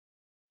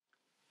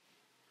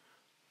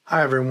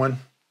Hi everyone.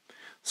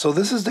 So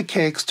this is the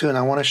KX2 and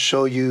I want to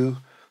show you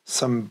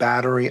some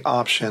battery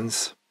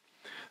options.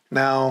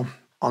 Now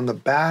on the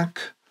back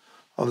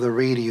of the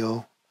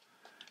radio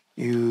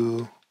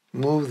you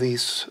move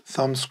these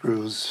thumb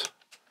screws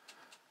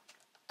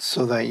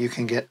so that you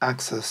can get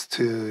access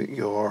to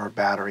your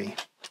battery.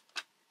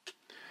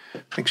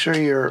 Make sure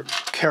you're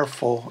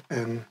careful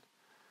in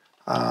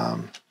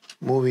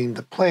moving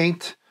the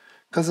plate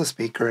because the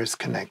speaker is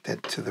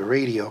connected to the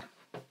radio.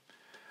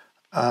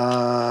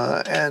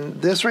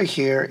 And this right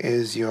here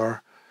is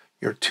your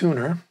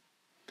tuner,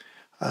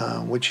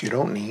 which you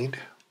don't need,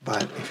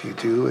 but if you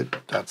do,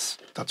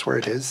 that's where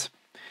it is.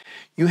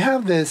 You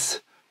have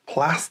this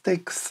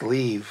plastic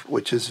sleeve,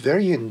 which is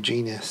very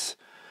ingenious,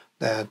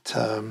 that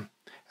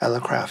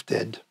Elecraft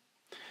did.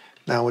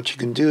 Now what you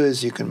can do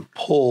is you can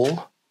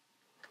pull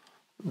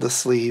the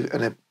sleeve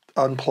and it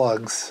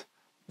unplugs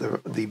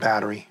the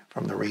battery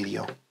from the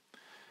radio.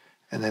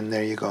 And then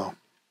there you go.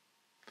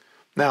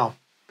 Now,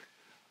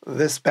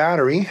 this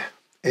battery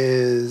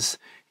is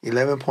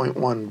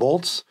 11.1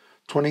 volts,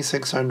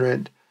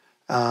 2600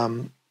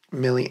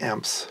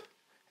 milliamps,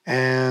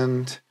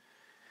 and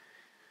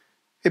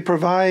it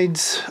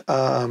provides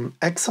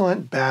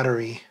excellent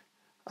battery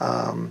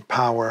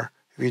power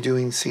if you're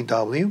doing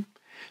CW.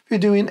 If you're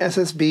doing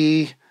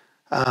SSB,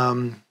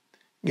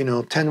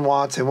 10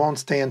 watts, it won't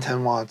stay in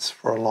 10 watts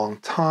for a long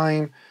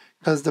time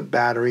because the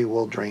battery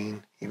will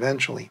drain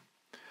eventually.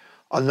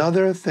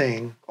 Another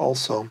thing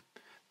also,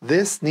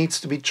 this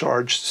needs to be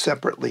charged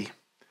separately.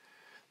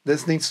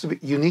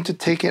 You need to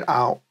take it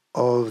out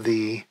of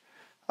the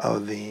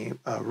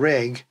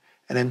rig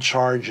and then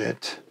charge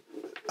it.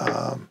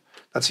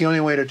 That's the only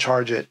way to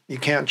charge it. You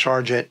can't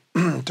charge it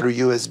through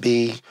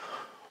USB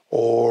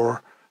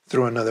or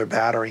through another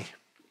battery,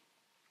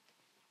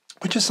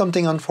 which is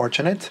something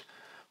unfortunate,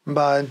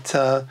 but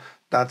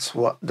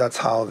that's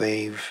how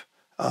they've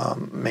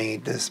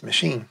made this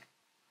machine.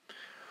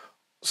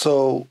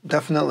 So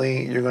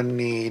definitely you're going to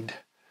need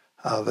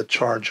the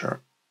charger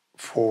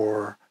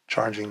for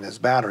charging this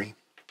battery.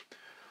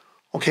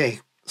 Okay,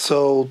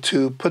 so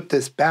to put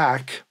this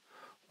back,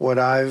 what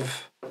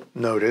I've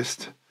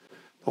noticed,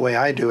 the way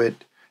I do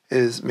it,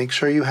 is make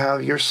sure you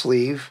have your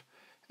sleeve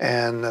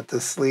and that the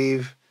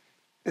sleeve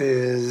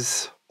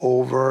is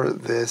over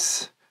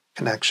this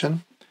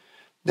connection.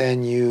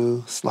 Then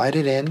you slide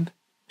it in,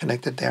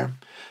 connect it there.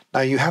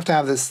 Now you have to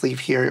have this sleeve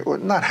here, or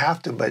not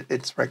have to, but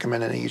it's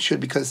recommended that you should,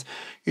 because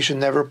you should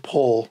never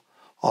pull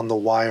on the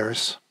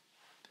wires.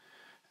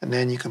 And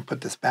then you can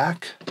put this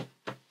back,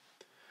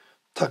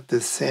 tuck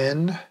this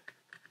in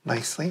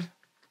nicely.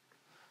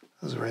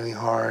 This is really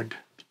hard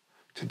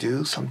to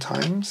do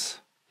sometimes.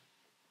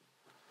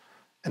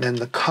 And then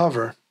the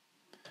cover,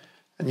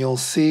 and you'll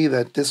see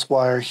that this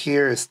wire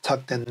here is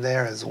tucked in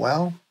there as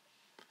well.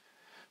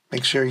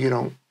 Make sure you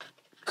don't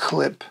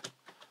clip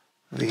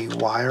the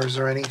wires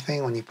or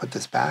anything when you put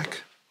this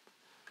back,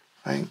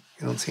 right?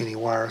 You don't see any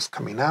wires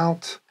coming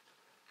out.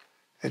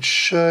 It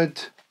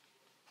should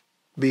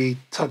be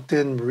tucked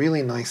in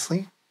really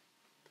nicely,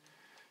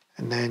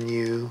 and then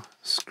you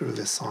screw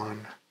this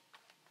on,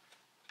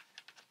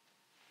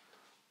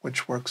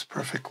 which works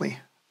perfectly.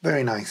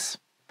 Very nice.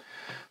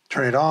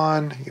 Turn it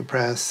on, you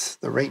press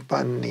the rate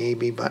button, the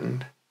AB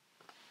button,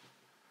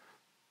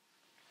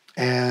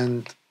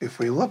 and if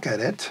we look at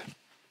it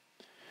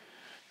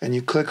and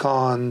you click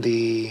on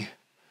the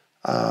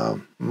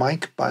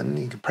mic button,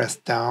 you can press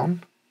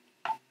down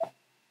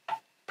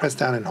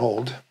and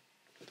hold,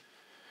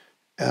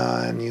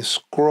 and you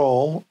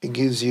scroll, it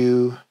gives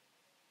you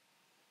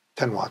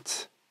 10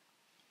 watts.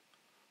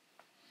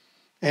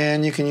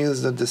 And you can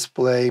use the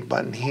display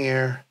button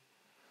here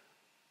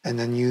and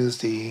then use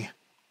the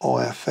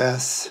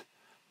OFS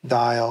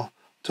dial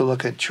to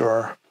look at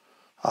your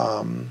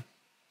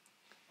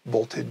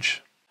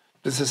voltage.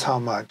 This is how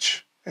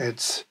much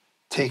it's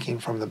taking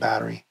from the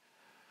battery,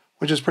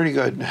 which is pretty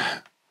good.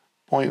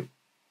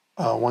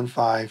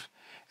 0.15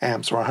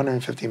 amps or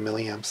 150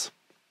 milliamps.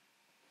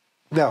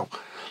 Now,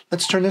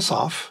 let's turn this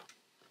off.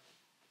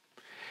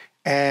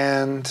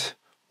 And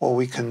what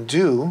we can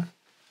do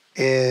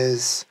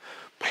is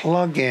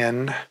plug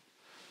in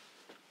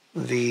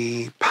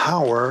the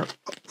power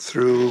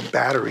through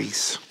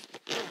batteries,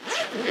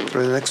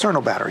 for an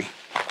external battery.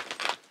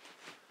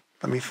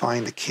 Let me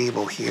find the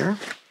cable here.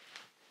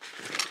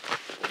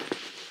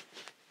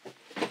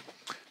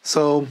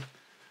 So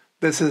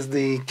this is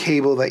the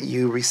cable that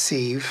you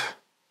receive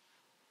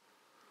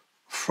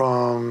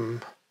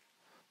for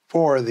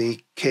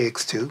the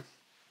KX2,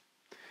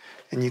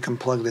 and you can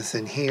plug this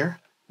in here.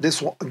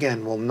 This will,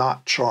 again, will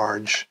not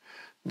charge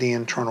the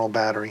internal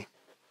battery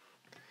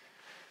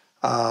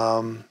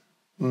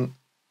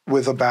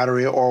with a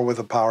battery or with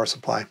a power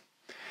supply.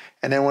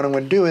 And then what I'm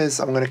going to do is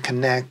I'm going to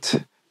connect,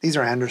 these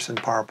are Anderson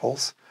power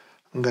poles,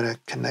 I'm going to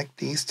connect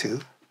these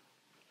two,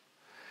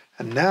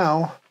 and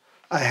now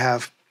I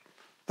have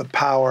the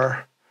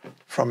power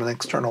from an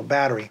external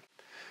battery.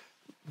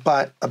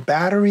 But a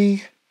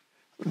battery,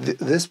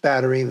 this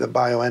battery, the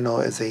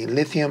Bioenno, is a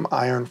lithium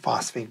iron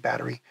phosphate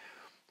battery,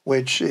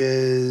 which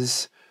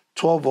is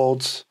 12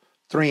 volts,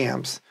 3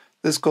 amps.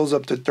 This goes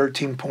up to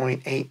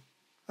 13.8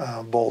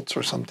 volts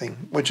or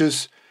something, which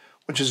is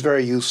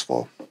very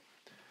useful.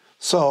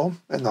 So,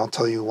 and I'll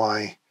tell you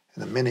why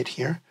in a minute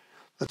here.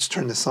 Let's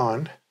turn this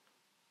on.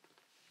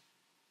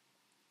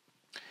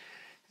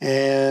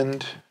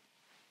 And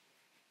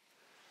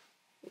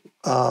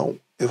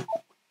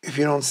if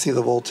you don't see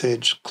the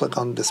voltage, click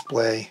on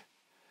display.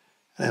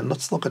 And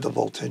let's look at the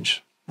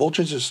voltage.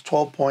 Voltage is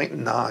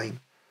 12.9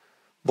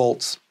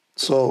 volts.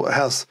 So it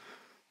has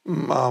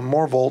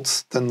more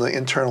volts than the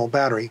internal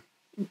battery.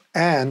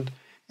 And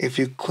if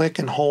you click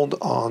and hold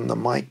on the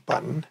mic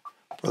button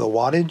for the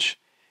wattage,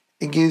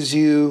 it gives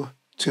you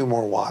 2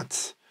 more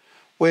watts,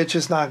 which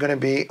is not going to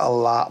be a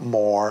lot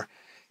more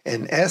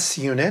in S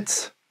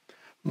units,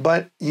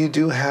 but you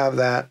do have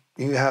that,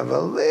 you have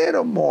a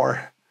little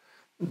more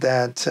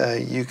that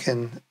you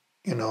can,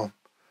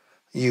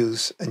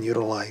 use and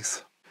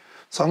utilize.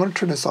 So I'm going to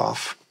turn this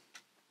off.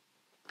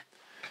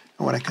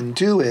 And what I can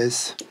do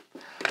is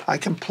I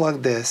can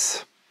plug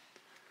this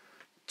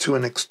to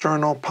an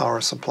external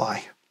power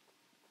supply.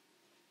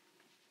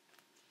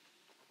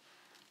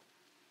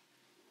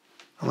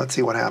 And let's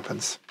see what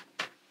happens.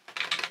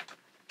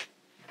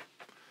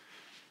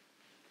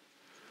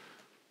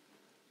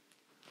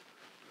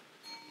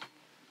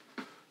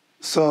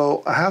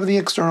 So I have the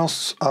external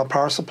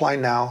power supply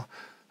now,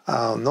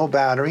 no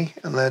battery,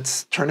 and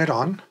let's turn it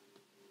on.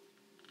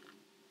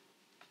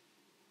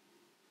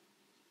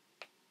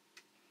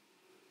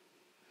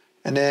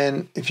 And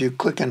then if you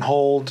click and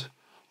hold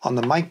on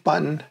the mic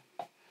button,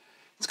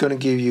 it's going to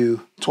give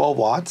you 12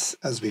 watts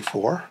as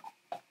before.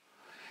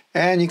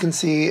 And you can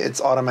see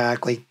it's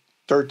automatically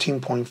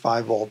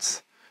 13.5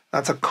 volts.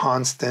 That's a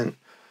constant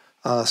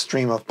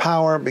stream of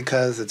power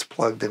because it's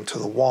plugged into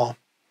the wall.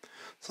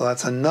 So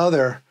that's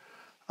another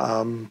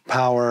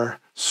power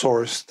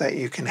source that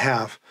you can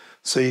have.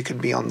 So you can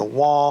be on the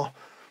wall,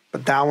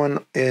 but that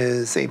one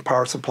is a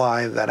power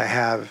supply that I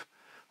have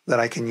that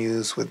I can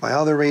use with my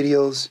other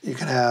radios. You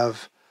can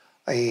have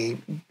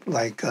an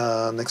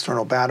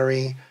external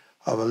battery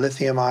of a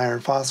lithium iron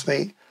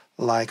phosphate,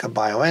 like a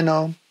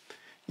bioenno.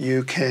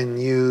 You can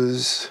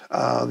use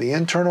the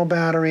internal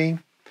battery.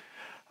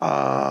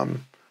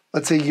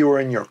 Let's say you were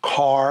in your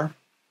car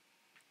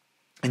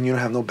and you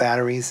don't have no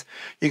batteries.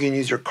 You can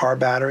use your car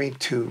battery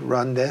to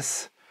run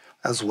this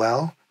as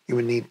well. You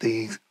would need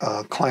the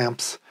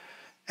clamps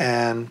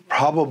and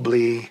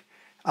probably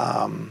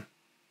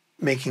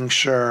making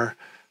sure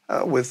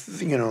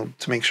to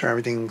make sure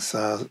everything's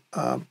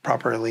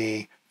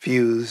properly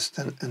fused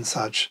and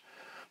such.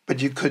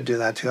 But you could do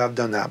that too. I've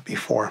done that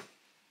before.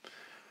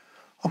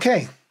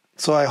 Okay,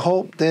 so I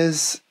hope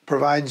this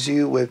provides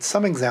you with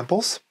some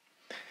examples.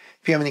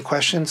 If you have any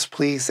questions,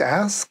 please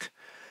ask.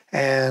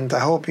 And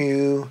I hope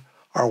you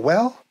are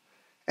well.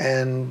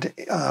 And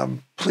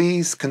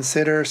please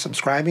consider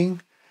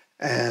subscribing.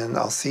 And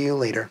I'll see you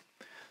later.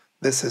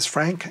 This is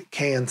Frank,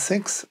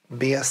 KN6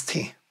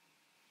 BST.